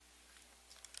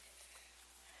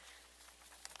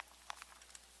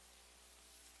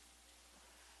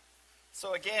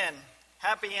So again,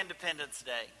 happy Independence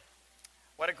Day.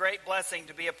 What a great blessing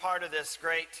to be a part of this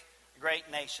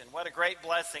great nation. What a great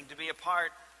blessing to be a part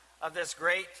of this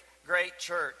great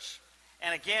church.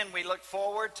 And again, we look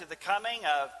forward to the coming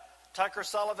of Tucker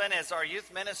Sullivan as our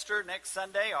youth minister next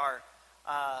Sunday, our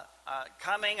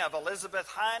coming of Elizabeth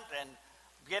Hunt, and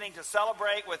getting to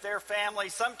celebrate with their family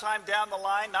sometime down the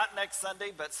line, not next Sunday,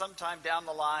 but sometime down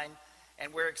the line.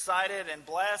 And we're excited and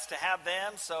blessed to have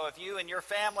them. So if you and your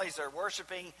families are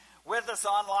worshiping with us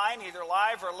online, either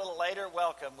live or a little later,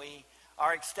 welcome. We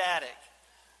are ecstatic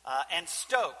and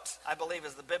stoked, I believe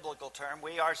is the biblical term.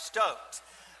 We are stoked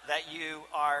that you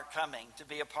are coming to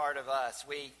be a part of us.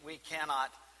 We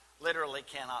literally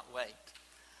cannot wait.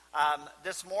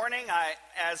 This morning,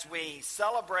 as we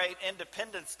celebrate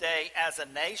Independence Day as a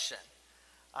nation,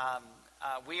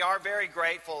 we are very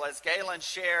grateful, as Galen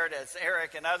shared, as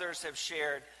Eric and others have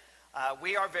shared,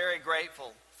 we are very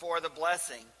grateful for the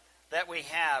blessing that we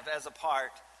have as a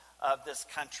part of this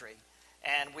country.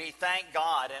 And we thank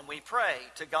God and we pray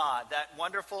to God. That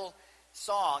wonderful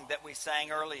song that we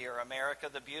sang earlier, America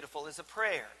the Beautiful, is a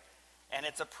prayer. And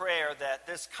it's a prayer that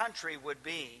this country would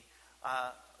be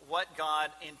what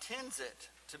God intends it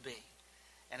to be.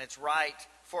 And it's right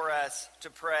for us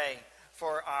to pray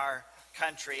for our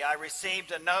country. I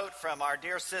received a note from our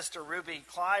dear sister Ruby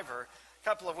Cliver a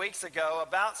couple of weeks ago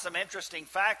about some interesting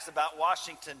facts about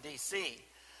Washington, D.C.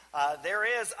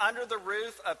 There is under the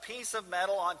roof a piece of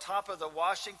metal on top of the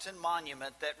Washington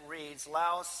Monument that reads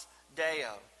Laus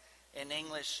Deo, in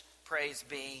English, praise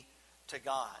be to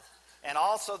God. And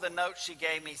also the note she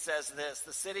gave me says this: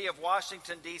 the city of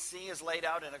Washington, D.C. is laid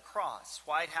out in a cross.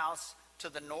 White House to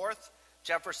the north,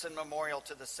 Jefferson Memorial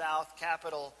to the south,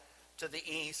 Capitol to the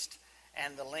east,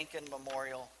 and the Lincoln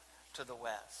Memorial to the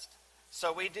west.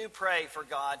 So we do pray for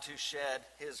God to shed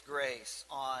his grace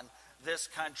on this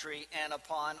country and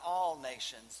upon all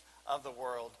nations of the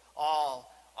world.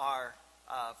 All are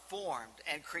formed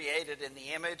and created in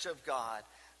the image of God.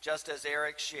 Just as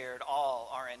Eric shared,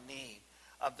 all are in need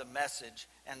of the message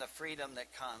and the freedom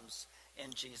that comes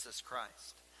in Jesus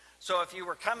Christ. So if you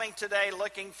were coming today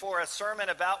looking for a sermon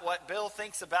about what Bill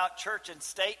thinks about church and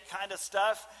state kind of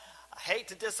stuff, I hate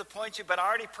to disappoint you, but I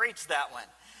already preached that one.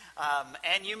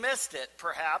 And you missed it,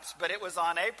 perhaps, but it was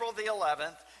on April the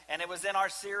 11th, and it was in our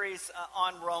series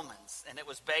on Romans, and it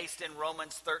was based in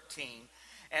Romans 13.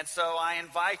 And so I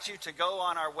invite you to go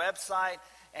on our website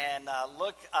and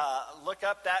look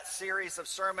up that series of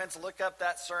sermons, look up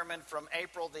that sermon from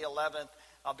April the 11th.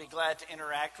 I'll be glad to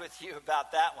interact with you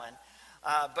about that one.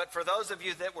 But for those of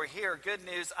you that were here, good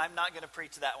news, I'm not going to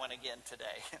preach that one again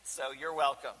today. So you're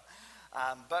welcome.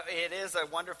 But it is a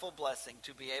wonderful blessing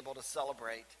to be able to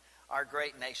celebrate our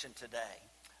great nation today.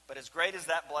 But as great as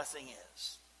that blessing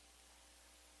is,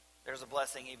 there's a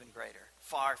blessing even greater,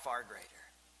 far, far greater.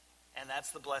 And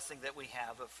that's the blessing that we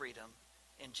have of freedom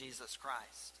in Jesus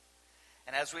Christ.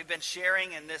 And as we've been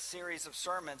sharing in this series of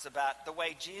sermons about the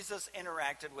way Jesus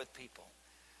interacted with people,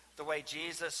 the way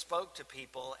Jesus spoke to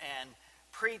people and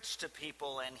preached to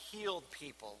people and healed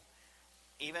people,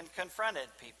 even confronted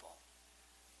people,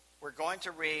 we're going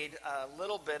to read a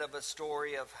little bit of a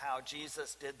story of how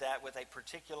Jesus did that with a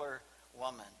particular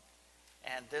woman.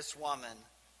 And this woman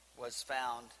was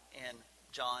found in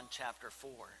John chapter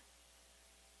 4.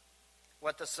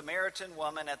 What the Samaritan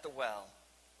woman at the well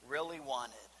really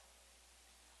wanted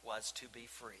was to be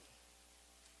free.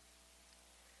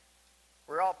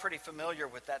 We're all pretty familiar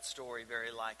with that story,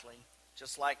 very likely,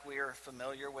 just like we are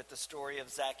familiar with the story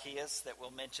of Zacchaeus that we'll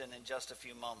mention in just a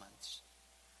few moments.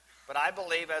 But I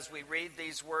believe as we read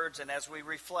these words and as we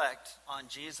reflect on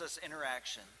Jesus'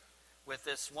 interaction with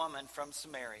this woman from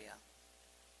Samaria,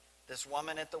 this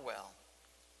woman at the well,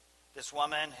 this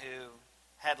woman who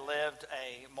had lived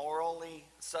a morally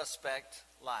suspect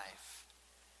life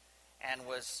and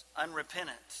was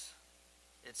unrepentant,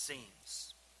 it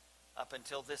seems, up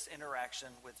until this interaction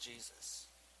with Jesus.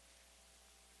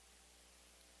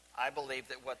 I believe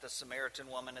that what the Samaritan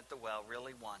woman at the well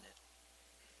really wanted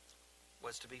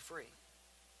was to be free.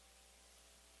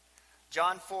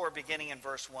 John 4, beginning in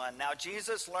verse 1. Now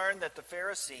Jesus learned that the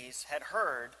Pharisees had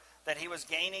heard that he was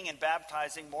gaining and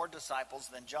baptizing more disciples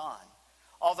than John,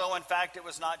 although in fact it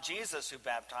was not Jesus who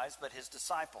baptized, but his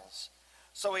disciples.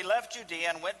 So he left Judea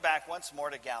and went back once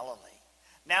more to Galilee.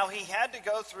 Now he had to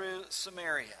go through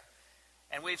Samaria.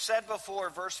 And we've said before,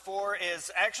 verse 4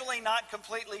 is actually not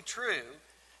completely true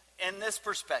in this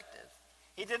perspective.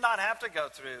 He did not have to go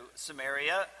through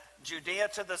Samaria. Judea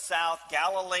to the south,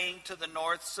 Galilee to the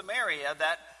north, Samaria,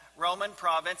 that Roman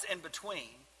province in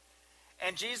between.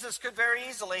 And Jesus could very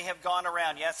easily have gone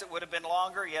around. Yes, it would have been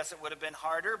longer. Yes, it would have been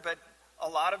harder, but a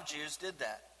lot of Jews did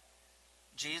that.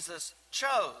 Jesus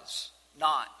chose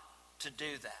not to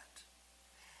do that.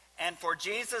 And for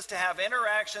Jesus to have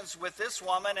interactions with this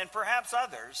woman and perhaps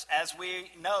others, as we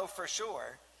know for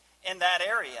sure, in that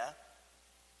area,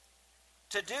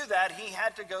 to do that, he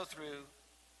had to go through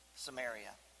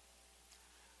Samaria.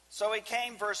 So he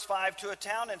came, verse 5, to a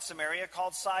town in Samaria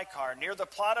called Sychar, near the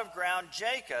plot of ground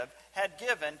Jacob had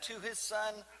given to his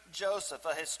son Joseph,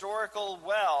 a historical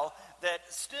well that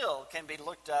still can be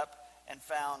looked up and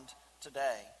found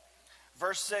today.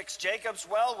 Verse 6, Jacob's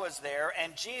well was there,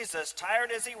 and Jesus,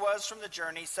 tired as he was from the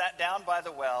journey, sat down by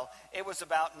the well. It was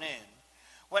about noon.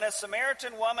 When a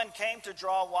Samaritan woman came to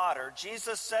draw water,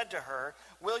 Jesus said to her,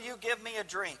 "Will you give me a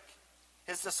drink?"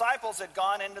 His disciples had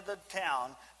gone into the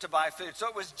town to buy food. So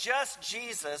it was just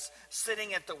Jesus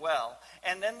sitting at the well.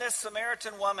 And then this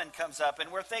Samaritan woman comes up,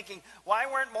 and we're thinking, why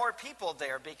weren't more people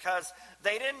there? Because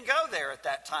they didn't go there at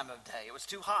that time of day. It was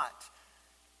too hot.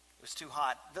 It was too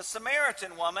hot. The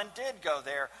Samaritan woman did go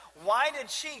there. Why did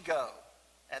she go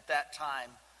at that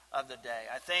time of the day?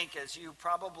 I think, as you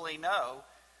probably know,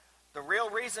 the real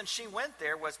reason she went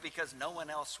there was because no one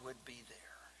else would be there.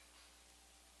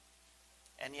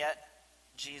 And yet,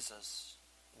 Jesus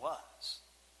was.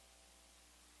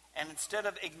 And instead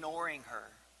of ignoring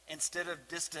her, instead of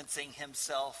distancing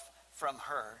himself from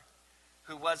her,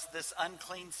 who was this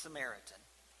unclean Samaritan,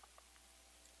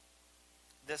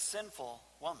 this sinful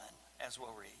woman, as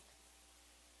we'll read,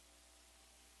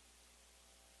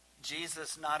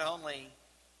 Jesus not only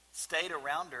stayed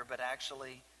around her, but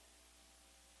actually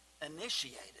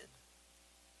initiated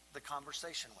the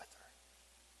conversation with her.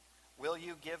 "Will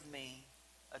you give me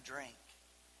a drink?"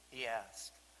 he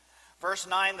asked. Verse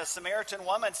 9, the Samaritan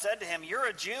woman said to him, "You're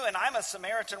a Jew and I'm a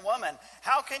Samaritan woman.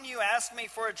 How can you ask me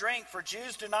for a drink? For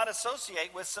Jews do not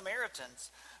associate with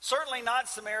Samaritans. Certainly not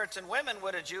Samaritan women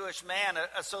would a Jewish man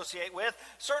associate with.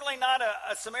 Certainly not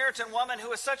a Samaritan woman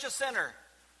who is such a sinner."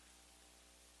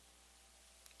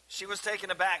 She was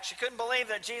taken aback. She couldn't believe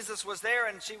that Jesus was there,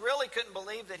 and she really couldn't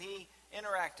believe that he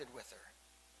interacted with her.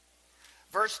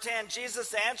 Verse 10,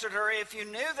 Jesus answered her, "If you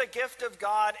knew the gift of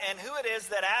God and who it is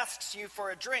that asks you for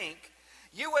a drink,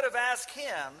 you would have asked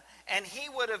him, and he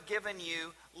would have given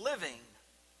you living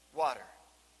water."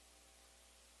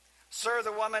 "Sir,"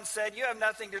 the woman said, "you have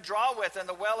nothing to draw with, and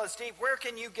the well is deep. Where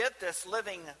can you get this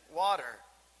living water?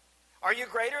 Are you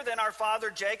greater than our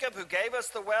father Jacob, who gave us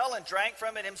the well and drank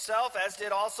from it himself, as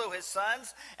did also his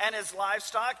sons and his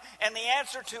livestock?" And the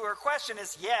answer to her question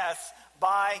is yes,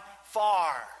 by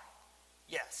far.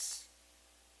 Yes.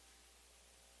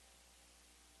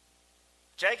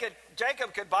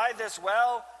 Jacob could buy this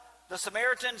well. The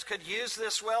Samaritans could use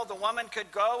this well. The woman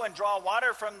could go and draw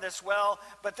water from this well.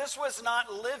 But this was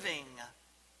not living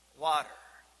water.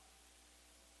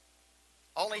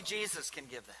 Only Jesus can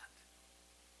give that.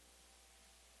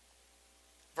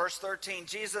 Verse 13,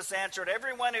 Jesus answered,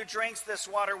 "Everyone who drinks this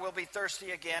water will be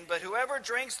thirsty again, but whoever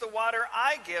drinks the water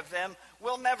I give them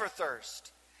will never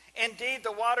thirst. Indeed,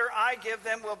 the water I give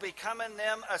them will become in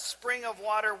them a spring of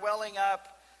water welling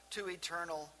up to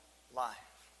eternal life."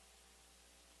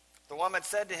 The woman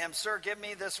said to him, "Sir, give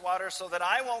me this water so that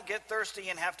I won't get thirsty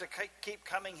and have to keep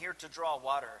coming here to draw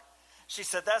water." She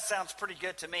said, "That sounds pretty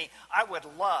good to me. I would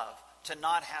love to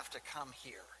not have to come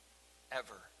here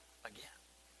ever again."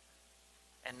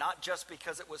 And not just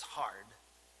because it was hard,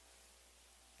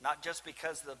 not just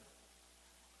because the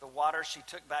water she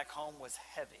took back home was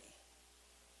heavy.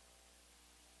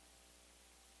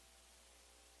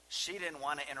 She didn't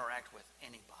want to interact with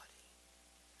anybody.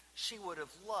 She would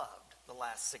have loved the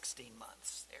last 16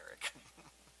 months, Eric.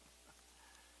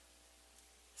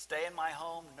 Stay in my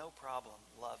home, no problem.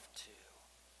 Love to.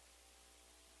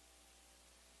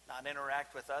 Not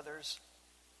interact with others,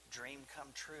 dream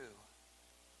come true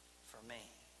for me.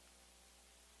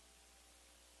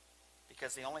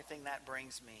 Because the only thing that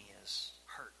brings me is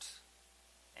hurt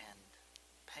and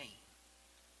pain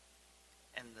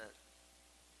and the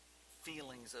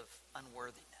feelings of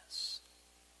unworthiness.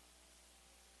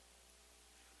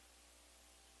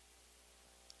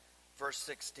 Verse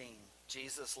 16,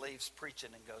 Jesus leaves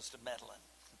preaching and goes to meddling.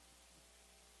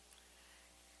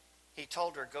 He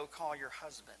told her, "Go call your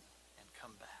husband and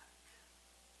come back."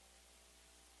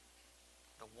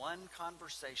 The one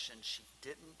conversation she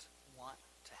didn't want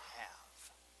to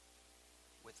have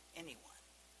with anyone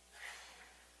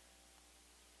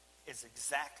is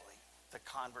exactly the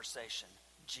conversation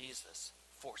Jesus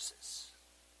forces.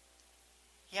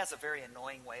 He has a very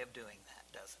annoying way of doing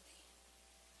that, doesn't he?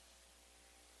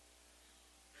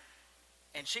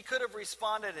 And she could have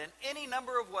responded in any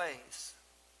number of ways.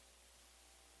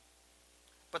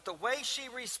 But the way she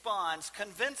responds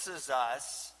convinces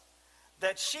us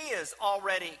that she is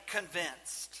already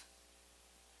convinced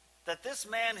that this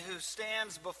man who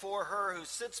stands before her, who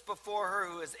sits before her,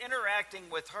 who is interacting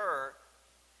with her,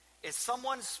 is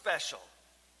someone special.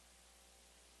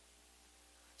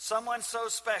 Someone so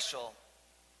special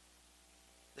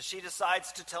that she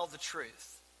decides to tell the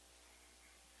truth.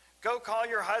 Go call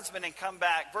your husband and come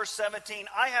back. Verse 17,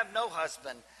 I have no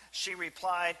husband, she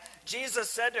replied.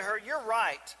 Jesus said to her, you're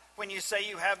right when you say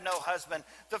you have no husband.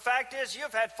 The fact is, you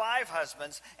have had 5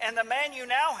 husbands, and the man you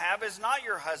now have is not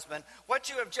your husband. What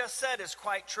you have just said is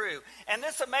quite true. And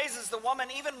this amazes the woman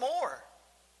even more.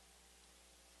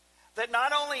 That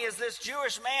not only is this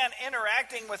Jewish man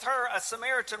interacting with her, a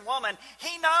Samaritan woman,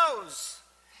 he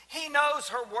knows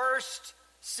her worst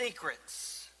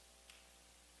secrets.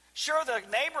 Sure, the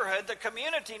neighborhood, the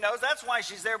community knows. That's why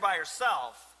she's there by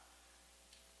herself.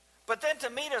 But then to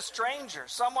meet a stranger,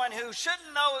 someone who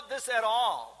shouldn't know this at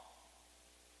all,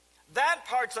 that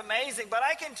part's amazing. But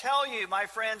I can tell you, my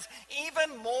friends,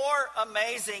 even more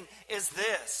amazing is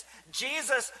this.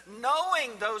 Jesus,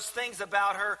 knowing those things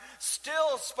about her,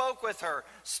 still spoke with her,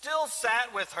 still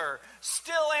sat with her,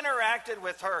 still interacted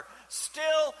with her,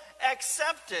 still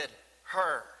accepted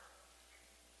her.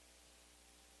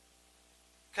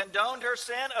 Condoned her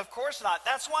sin? Of course not.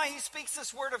 That's why he speaks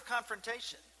this word of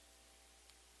confrontation.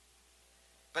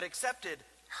 But accepted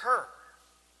her,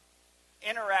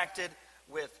 interacted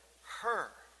with her,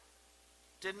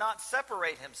 did not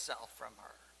separate himself from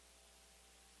her.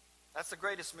 That's the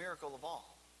greatest miracle of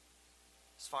all,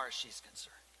 as far as she's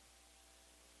concerned.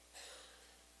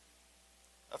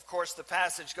 Of course, the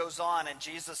passage goes on, and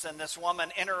Jesus and this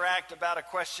woman interact about a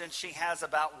question she has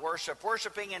about worship.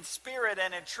 Worshiping in spirit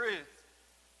and in truth.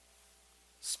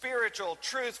 Spiritual,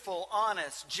 truthful,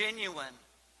 honest, genuine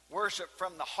worship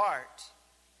from the heart,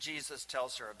 Jesus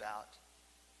tells her about.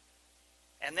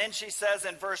 And then she says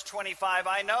in verse 25,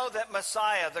 I know that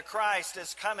Messiah, the Christ,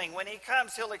 is coming. When he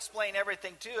comes, he'll explain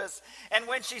everything to us. And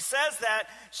when she says that,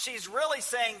 she's really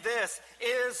saying this,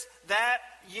 is that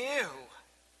you?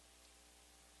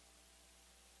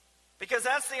 Because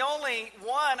that's the only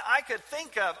one I could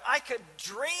think of, I could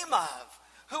dream of,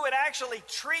 who would actually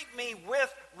treat me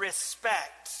with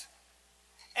respect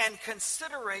and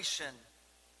consideration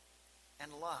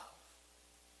and love.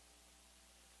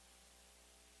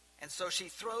 And so she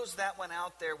throws that one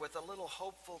out there with a little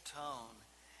hopeful tone.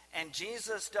 And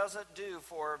Jesus doesn't do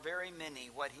for very many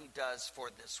what he does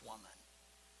for this woman.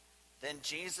 Then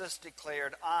Jesus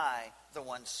declared, I, the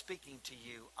one speaking to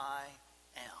you, I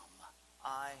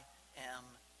am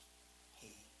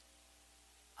he.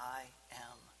 I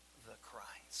am the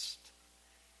Christ.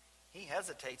 He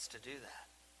hesitates to do that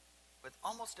with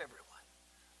almost everyone,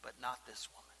 but not this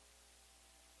woman.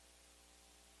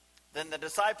 Then the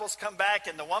disciples come back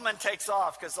and the woman takes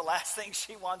off because the last thing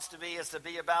she wants to be is to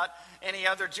be about any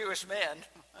other Jewish men.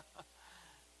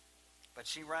 But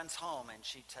she runs home and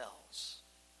she tells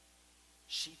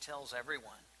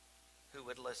everyone who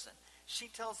would listen. She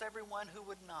tells everyone who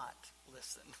would not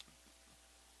listen.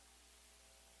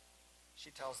 She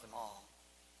tells them all.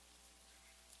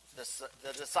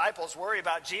 The disciples worry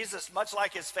about Jesus much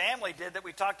like his family did that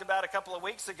we talked about a couple of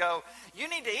weeks ago. You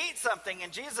need to eat something.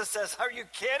 And Jesus says, are you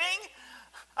kidding?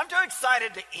 I'm too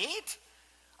excited to eat.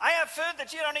 I have food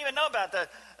that you don't even know about.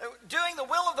 Doing the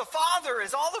will of the Father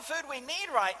is all the food we need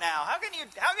right now. How can you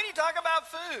talk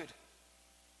about food?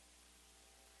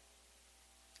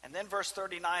 And then verse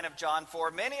 39 of John 4,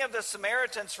 many of the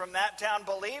Samaritans from that town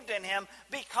believed in him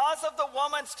because of the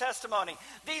woman's testimony.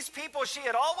 These people she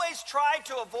had always tried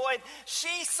to avoid,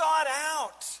 she sought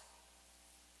out.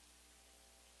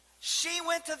 She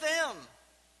went to them.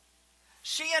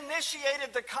 She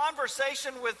initiated the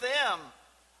conversation with them.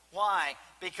 Why?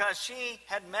 Because she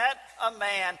had met a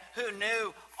man who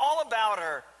knew all about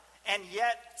her and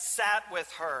yet sat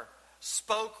with her,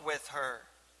 spoke with her.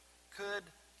 Could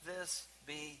this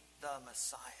be the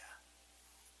Messiah?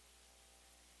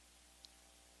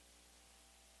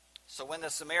 So when the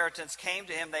Samaritans came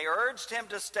to him, they urged him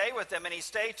to stay with them, and he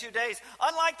stayed 2 days,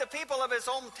 unlike the people of his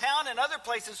hometown and other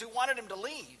places who wanted him to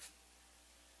leave.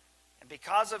 And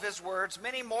because of his words,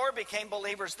 many more became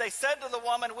believers. They said to the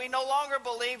woman, we no longer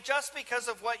believe just because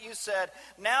of what you said.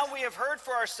 Now we have heard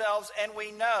for ourselves, and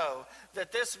we know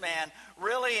that this man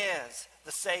really is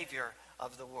the Savior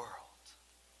of the world.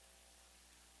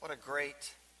 What a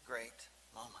great, great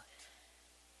moment.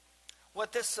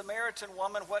 What this Samaritan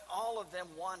woman, what all of them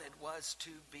wanted was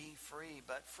to be free.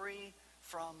 But free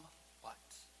from what?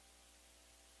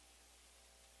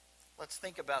 Let's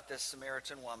think about this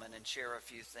Samaritan woman and share a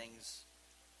few things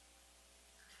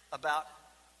about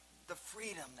the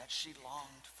freedom that she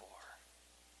longed for.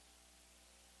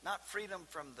 Not freedom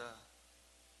from the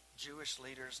Jewish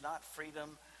leaders, not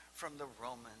freedom from the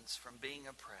Romans, from being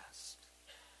oppressed.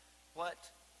 What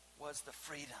was the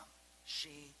freedom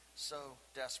she so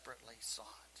desperately sought?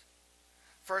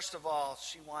 First of all,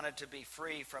 she wanted to be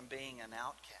free from being an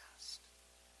outcast.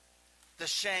 The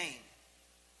shame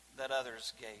that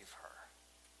others gave her.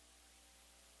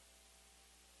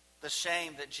 The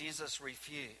shame that Jesus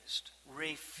refused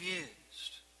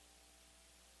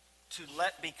to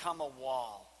let become a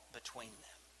wall between them.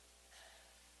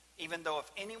 Even though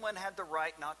if anyone had the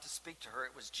right not to speak to her,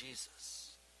 it was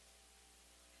Jesus.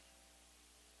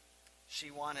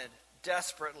 She wanted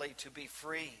desperately to be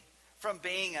free from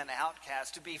being an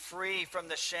outcast, to be free from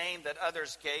the shame that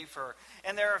others gave her.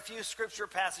 And there are a few scripture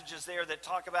passages there that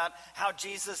talk about how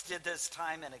Jesus did this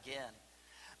time and again.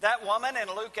 That woman in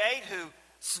Luke 8 who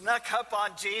snuck up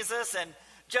on Jesus and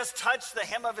just touched the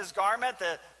hem of his garment,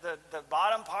 the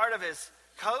bottom part of his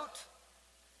coat,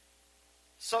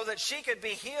 so that she could be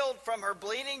healed from her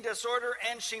bleeding disorder,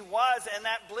 and she was, and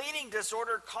that bleeding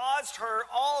disorder caused her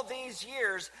all these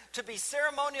years to be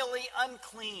ceremonially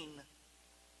unclean,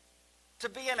 to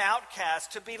be an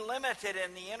outcast, to be limited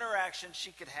in the interaction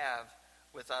she could have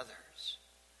with others.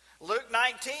 Luke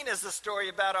 19 is the story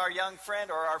about our young friend,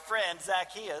 or our friend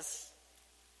Zacchaeus.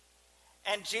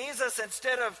 And Jesus,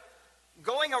 instead of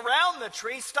going around the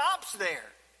tree, stops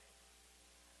there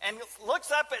and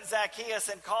looks up at Zacchaeus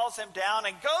and calls him down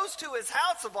and goes to his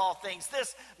house of all things.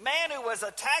 This man who was a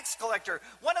tax collector,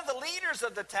 one of the leaders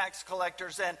of the tax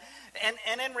collectors. And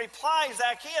in reply,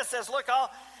 Zacchaeus says, look,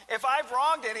 if I've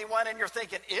wronged anyone, and you're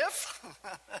thinking, if?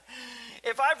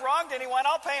 If I've wronged anyone,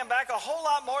 I'll pay him back a whole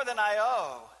lot more than I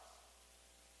owe.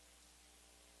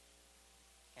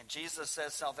 And Jesus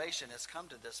says salvation has come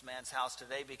to this man's house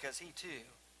today because he too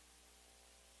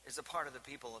is a part of the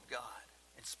people of God,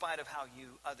 in spite of how you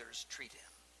others treat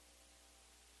him.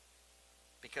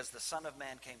 Because the Son of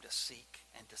Man came to seek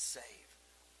and to save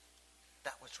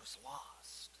that which was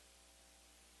lost.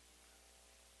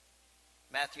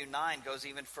 Matthew 9 goes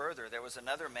even further. There was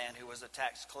another man who was a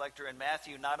tax collector, and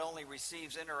Matthew not only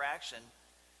receives interaction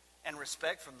and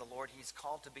respect from the Lord, he's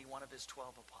called to be one of his 12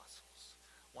 apostles,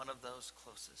 one of those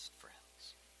closest friends.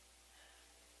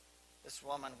 This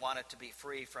woman wanted to be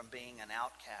free from being an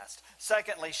outcast.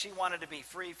 Secondly, she wanted to be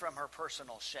free from her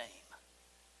personal shame.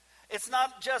 It's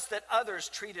not just that others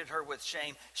treated her with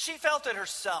shame. She felt it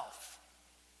herself.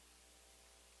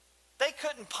 They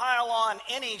couldn't pile on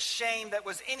any shame that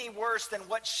was any worse than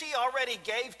what she already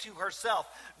gave to herself.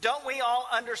 Don't we all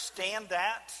understand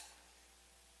that?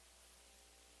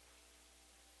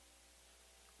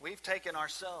 We've taken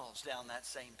ourselves down that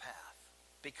same path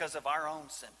because of our own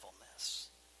sinfulness.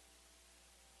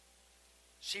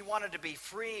 She wanted to be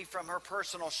free from her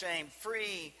personal shame,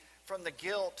 free from the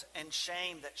guilt and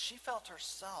shame that she felt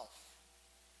herself.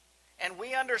 And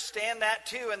we understand that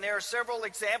too, and there are several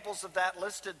examples of that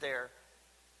listed there,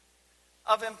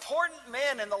 of important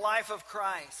men in the life of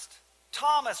Christ.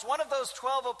 Thomas, one of those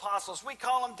 12 apostles, we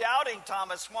call him Doubting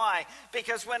Thomas. Why?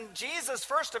 Because when Jesus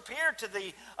first appeared to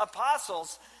the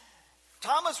apostles,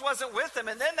 Thomas wasn't with them,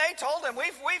 and then they told him,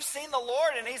 we've seen the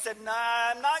Lord, and he said, nah,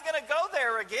 I'm not going to go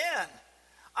there again.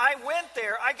 I went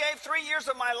there. I gave 3 years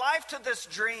of my life to this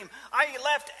dream. I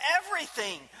left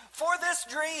everything for this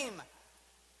dream.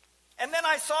 And then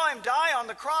I saw him die on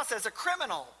the cross as a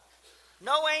criminal.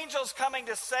 No angels coming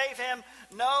to save him.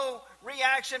 No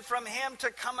reaction from him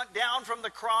to come down from the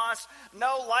cross.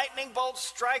 No lightning bolts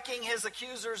striking his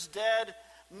accusers dead.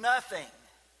 Nothing.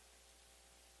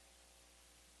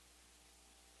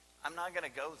 I'm not going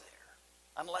to go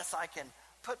there unless I can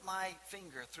put my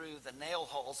finger through the nail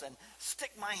holes and stick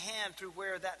my hand through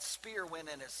where that spear went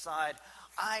in his side.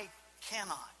 I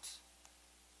cannot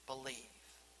believe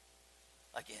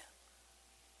again.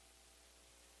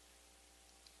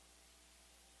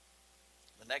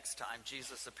 The next time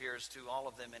Jesus appears to all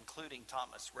of them, including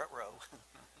Thomas, ruh-roh.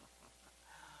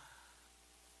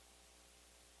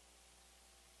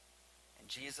 And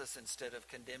Jesus, instead of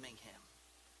condemning him,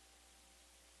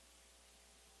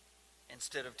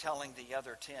 instead of telling the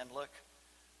other 10, look,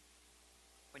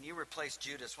 when you replace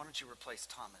Judas, why don't you replace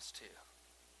Thomas too?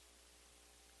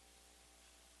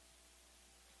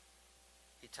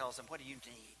 He tells him, what do you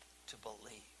need to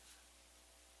believe?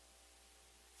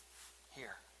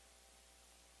 Here.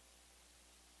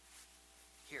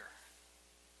 Here.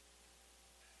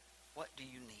 What do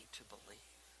you need to believe?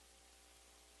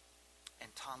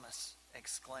 And Thomas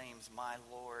exclaims, my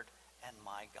Lord and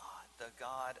my God, the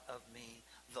God of me,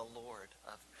 the Lord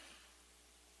of me.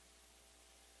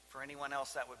 For anyone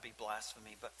else, that would be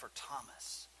blasphemy, but for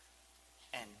Thomas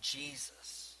and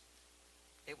Jesus,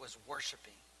 it was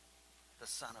worshiping the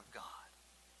Son of God.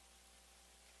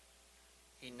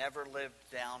 He never lived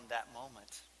down that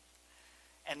moment.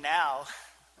 And now,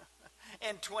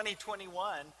 in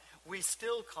 2021, we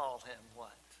still call him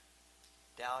what?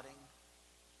 Doubting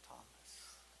Thomas.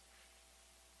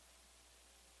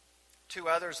 Two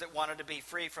others that wanted to be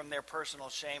free from their personal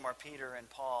shame are Peter and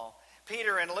Paul.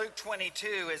 Peter in Luke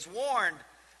 22 is warned,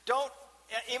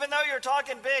 even though you're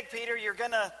talking big, Peter, you're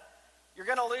gonna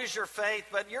lose your faith,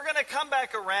 but you're gonna come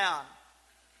back around.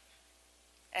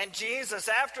 And Jesus,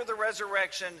 after the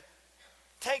resurrection,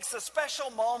 takes a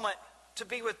special moment to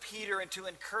be with Peter and to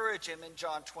encourage him in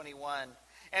John 21.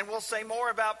 And we'll say more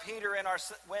about Peter in our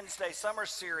Wednesday summer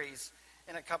series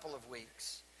in a couple of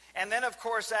weeks. And then, of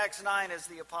course, Acts 9 is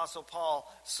the Apostle Paul,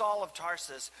 Saul of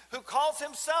Tarsus, who calls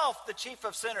himself the chief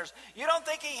of sinners. You don't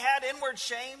think he had inward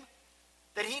shame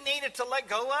that he needed to let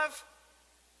go of?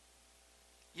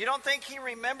 You don't think he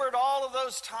remembered all of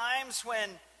those times when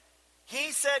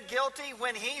he said guilty,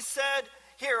 when he said,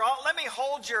 here, let me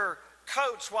hold your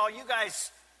coats while you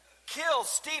guys kill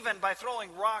Stephen by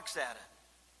throwing rocks at him?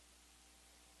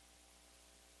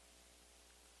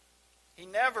 He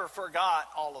never forgot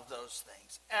all of those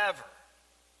things, ever,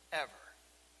 ever.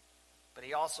 But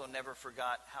he also never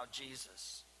forgot how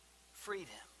Jesus freed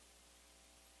him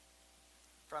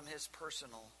from his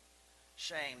personal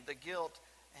shame, the guilt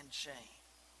and shame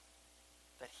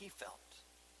that he felt.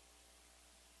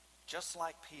 Just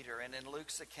like Peter. And in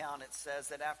Luke's account, it says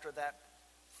that after that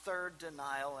third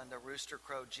denial and the rooster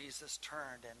crowed, Jesus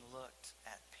turned and looked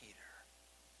at Peter.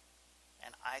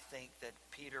 And I think that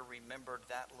Peter remembered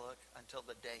that look until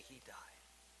the day he died.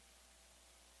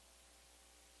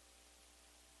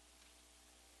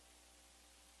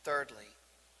 Thirdly,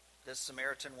 this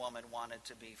Samaritan woman wanted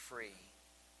to be free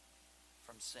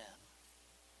from sin.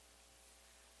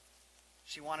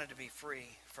 She wanted to be free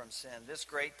from sin. This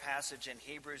great passage in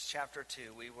Hebrews chapter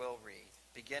 2 we will read,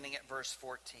 beginning at verse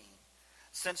 14.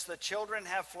 Since the children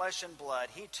have flesh and blood,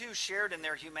 he too shared in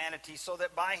their humanity, so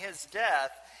that by his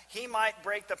death he might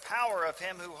break the power of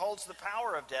him who holds the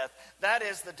power of death, that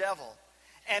is, the devil,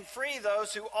 and free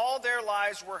those who all their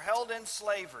lives were held in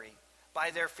slavery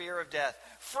by their fear of death.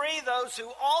 Free those who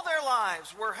all their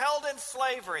lives were held in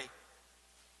slavery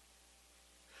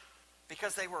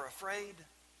because they were afraid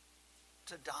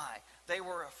to die. They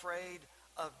were afraid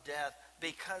of death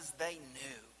because they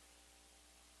knew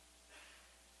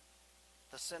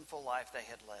the sinful life they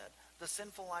had led, the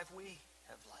sinful life we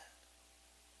have led.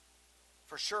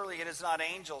 For surely it is not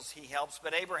angels he helps,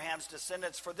 but Abraham's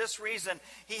descendants. For this reason,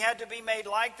 he had to be made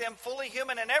like them, fully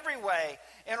human in every way,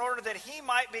 in order that he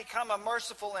might become a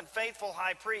merciful and faithful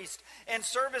high priest in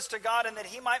service to God, and that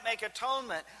he might make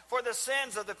atonement for the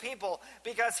sins of the people.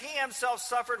 Because he himself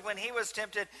suffered when he was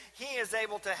tempted, he is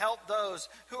able to help those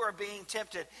who are being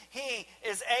tempted. He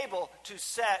is able to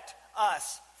set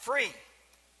us free.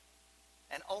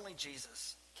 And only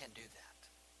Jesus can do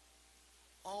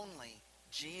that. Only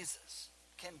Jesus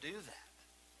can do that.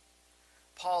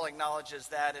 Paul acknowledges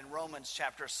that in Romans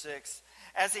chapter 6,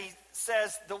 as he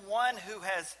says, the one who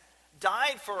has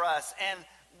died for us and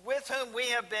with whom we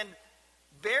have been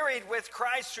buried with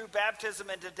Christ through baptism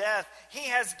into death, he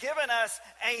has given us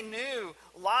a new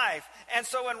life. And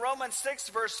so in Romans 6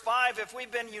 verse 5, if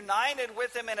we've been united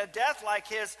with him in a death like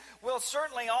his, we'll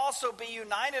certainly also be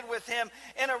united with him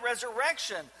in a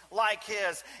resurrection like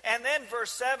his. And then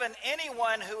verse 7,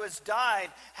 anyone who has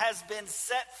died has been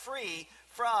set free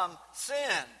from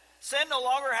sin. Sin no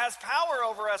longer has power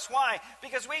over us. Why?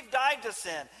 Because we've died to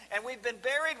sin, and we've been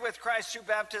buried with Christ through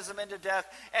baptism into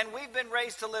death, and we've been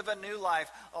raised to live a new life,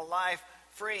 a life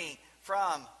free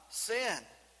from sin.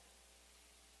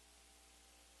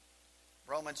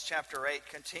 Romans chapter 8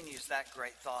 continues that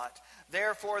great thought.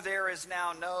 Therefore, there is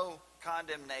now no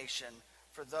condemnation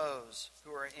for those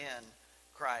who are in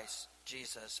Christ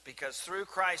Jesus, because through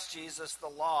Christ Jesus, the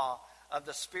law of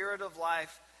the Spirit of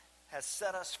life has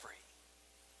set us free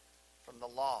from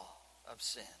the law of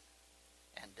sin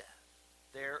and death.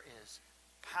 There is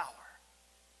power,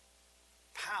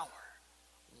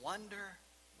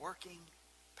 wonder-working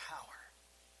power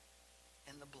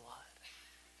in the blood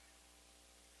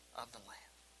of the Lamb.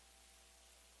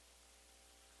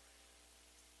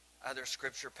 Other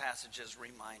scripture passages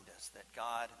remind us that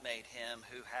God made him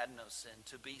who had no sin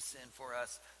to be sin for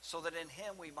us, so that in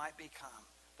him we might become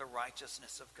the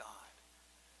righteousness of God.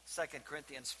 2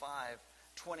 Corinthians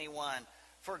 5:21,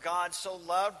 for God so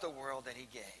loved the world that he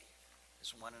gave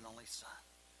his one and only Son,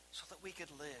 so that we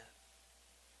could live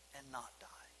and not die.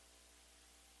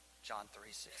 John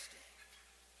 3:16.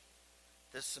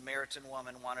 This Samaritan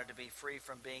woman wanted to be free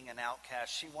from being an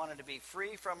outcast. She wanted to be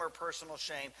free from her personal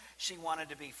shame. She wanted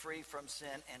to be free from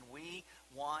sin. And we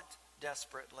want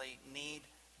desperately, need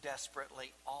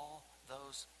desperately all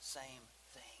those same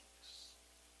things.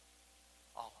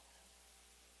 All of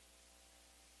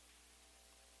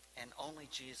them. And only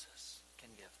Jesus can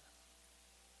give them.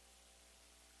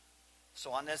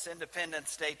 So on this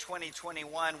Independence Day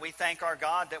 2021, we thank our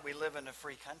God that we live in a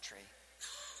free country.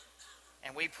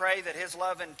 And we pray that his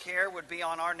love and care would be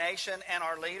on our nation and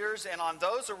our leaders and on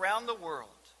those around the world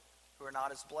who are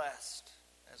not as blessed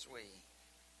as we,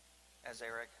 as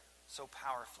Eric so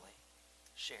powerfully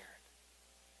shared.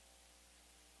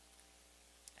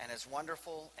 And as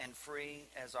wonderful and free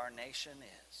as our nation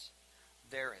is,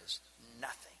 there is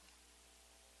nothing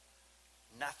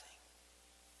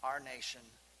our nation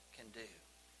can do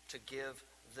to give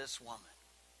this woman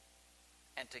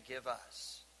and to give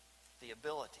us the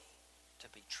ability to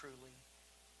be truly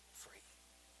free.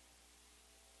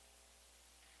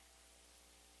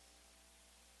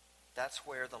 That's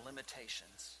where the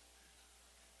limitations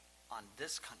on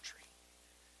this country,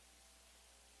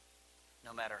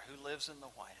 no matter who lives in the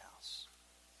White House,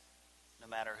 no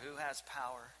matter who has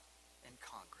power in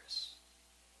Congress,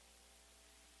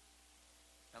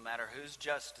 no matter whose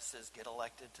justices get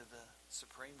elected to the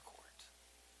Supreme Court,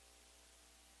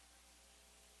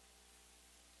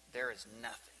 there is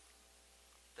nothing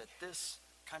that this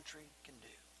country can do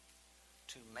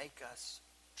to make us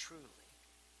truly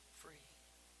free.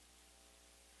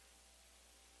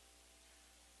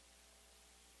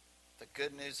 The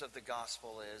good news of the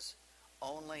gospel is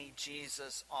only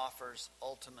Jesus offers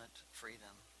ultimate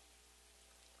freedom.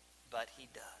 But he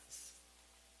does.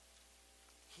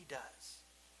 He does.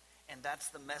 And that's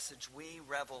the message we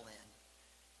revel in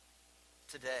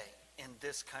today in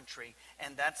this country.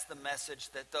 And that's the message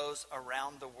that those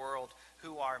around the world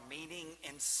who are meeting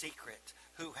in secret,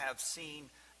 who have seen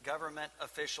government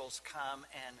officials come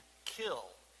and kill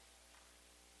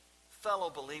fellow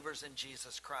believers in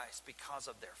Jesus Christ because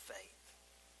of their faith.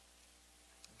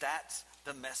 That's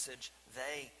the message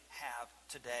they have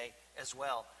today as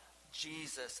well.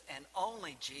 Jesus, and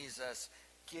only Jesus,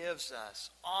 gives us,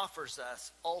 offers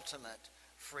us ultimate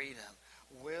freedom.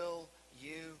 Will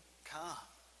you come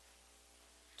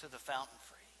to the fountain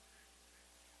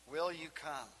free? Will you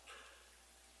come?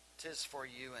 'Tis for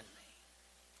you and me.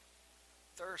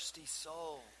 Thirsty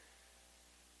soul,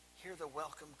 hear the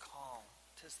welcome call.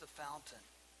 'Tis the fountain,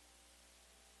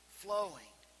 flowing,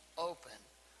 open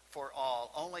for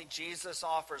all. Only Jesus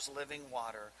offers living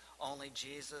water. Only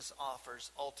Jesus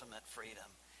offers ultimate freedom.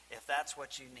 If that's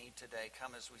what you need today,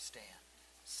 come as we stand.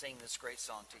 Sing this great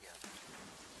song together.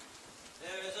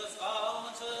 There is a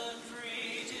fountain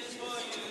free, 'tis for you